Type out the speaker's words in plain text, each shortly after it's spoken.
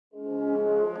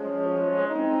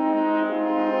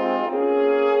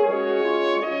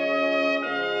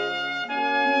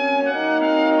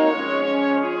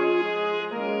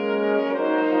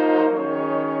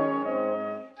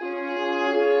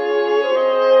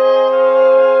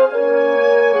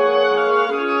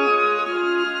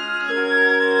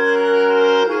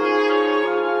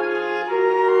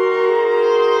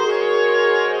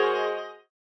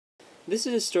This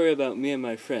is a story about me and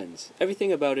my friends.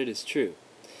 Everything about it is true.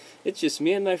 It's just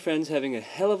me and my friends having a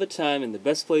hell of a time in the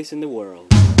best place in the world.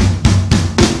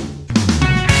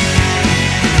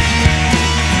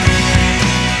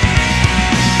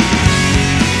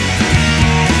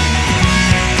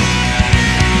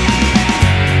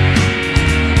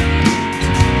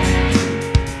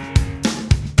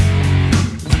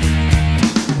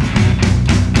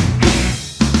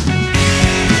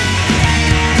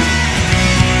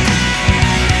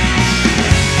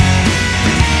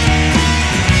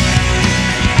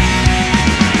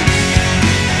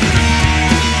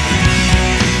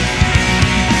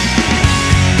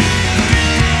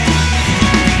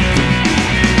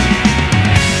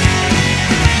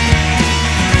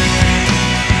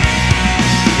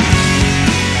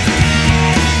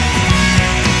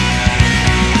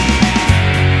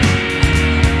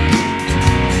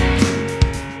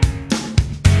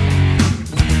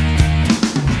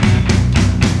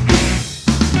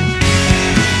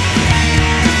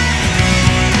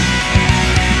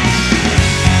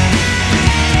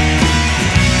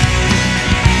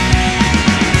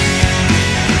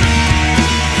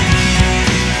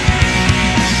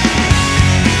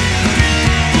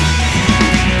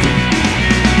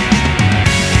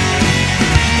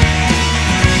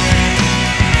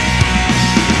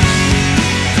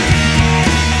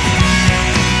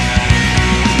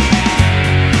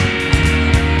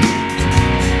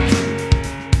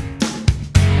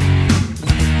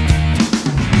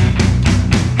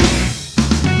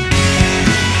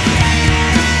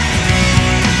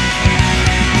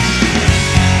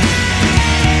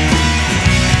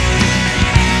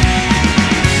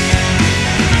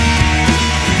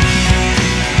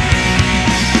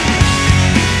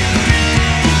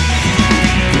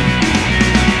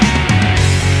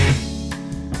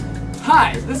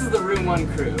 Hi, this is the Room 1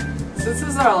 crew. Since this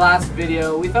is our last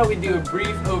video, we thought we'd do a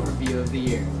brief overview of the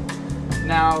year.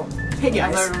 Now, hey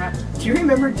guys, do you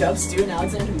remember Dub, Stu, and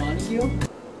Alexander Montague?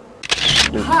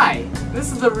 Hi,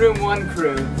 this is the Room 1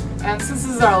 crew, and since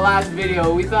this is our last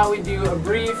video, we thought we'd do a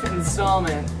brief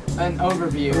installment, an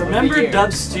overview of the year.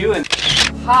 Dub, Stu, and...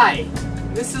 Hi,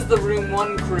 this is the Room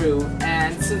 1 crew,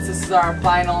 and since this is our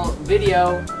final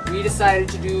video, we decided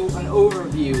to do an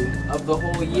overview of the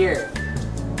whole year.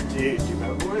 Dude, do you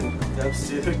remember when Dub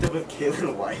Stu hooked up with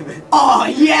Caitlin Wyman? Oh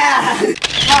yeah!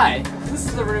 Hi, this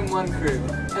is the Room 1 crew,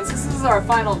 and since this is our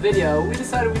final video, we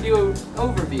decided we'd do an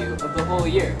overview of the whole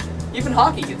year. Even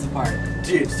hockey gets a part.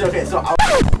 Dude, so okay, so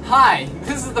Hi,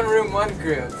 this is the Room 1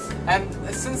 crew, and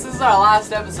since this is our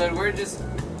last episode, we're just...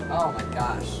 Oh my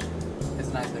gosh. It's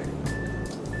 9:30.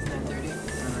 It's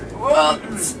 9:30? well,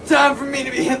 it's time for me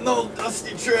to be hitting the old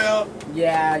dusty trail.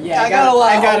 Yeah, I got a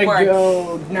lot of I gotta homework.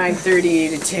 go 9:30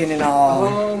 to 10 and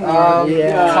all.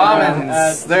 Yeah.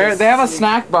 Commons. They have a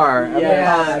snack bar.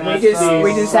 Yeah,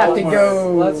 we just have to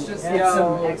go. Let's just get go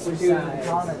some exercise.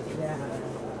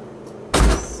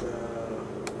 So,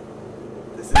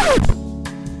 this is...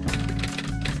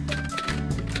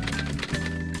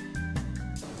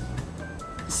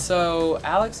 So,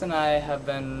 Alex and I have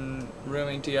been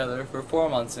rooming together for 4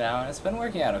 months now, and it's been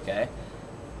working out okay.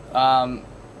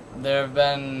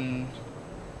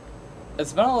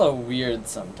 It's been a little weird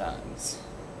sometimes.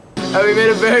 And we made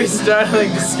a very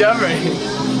startling discovery.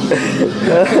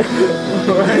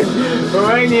 We're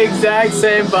wearing the exact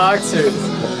same boxers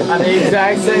on the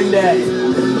exact same day.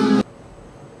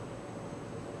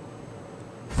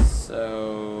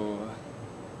 So,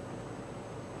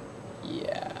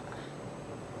 yeah.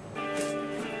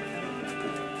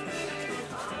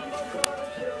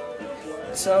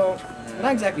 So, I'm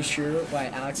not exactly sure why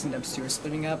Alex and Dub Stu are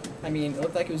splitting up. I mean, it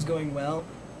looked like it was going well.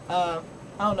 I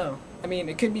don't know. I mean,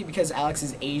 it could be because Alex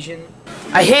is Asian.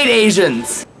 I hate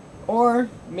Asians! Or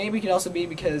maybe it could also be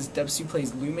because Dub Stu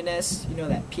plays Lumines, you know,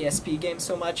 that PSP game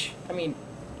so much. I mean,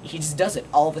 he just does it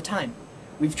all the time.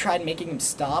 We've tried making him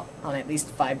stop on at least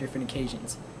 5 different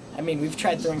occasions. I mean, we've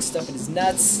tried throwing stuff at his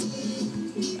nuts.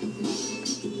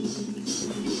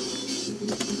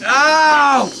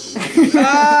 Ow!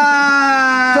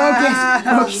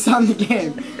 Focus on the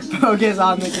game. Focus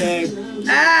on the game.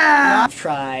 I've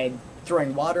tried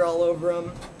throwing water all over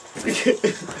him.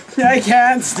 I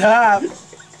can't stop.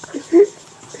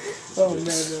 Oh man,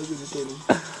 that was irritating.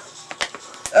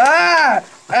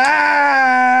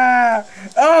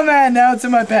 Oh man, now it's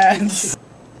in my pants.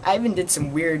 I even did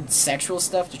some weird sexual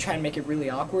stuff to try and make it really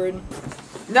awkward.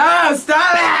 No,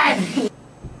 stop it!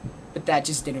 But that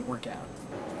just didn't work out.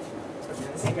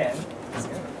 Again.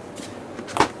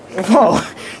 Whoa,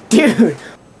 dude.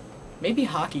 Maybe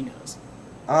hockey knows.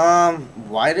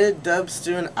 Why did Dub,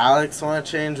 Stu, and Alex want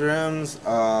to change rooms?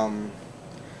 I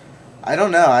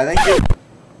don't know. I think it...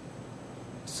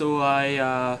 So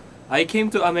I came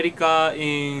to America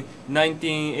in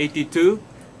 1982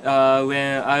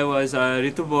 when I was a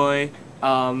little boy.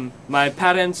 My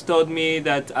parents told me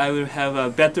that I will have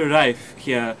a better life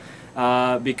here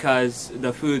because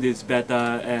the food is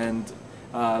better and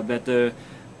better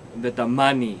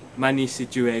money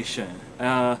situation.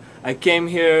 I came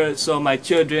here so my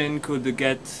children could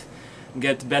get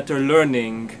better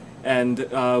learning, and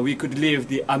we could live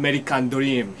the American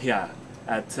dream here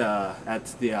at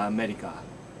the America.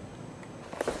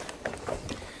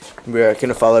 We're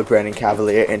gonna follow Brandon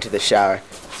Cavalier into the shower.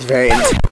 It's very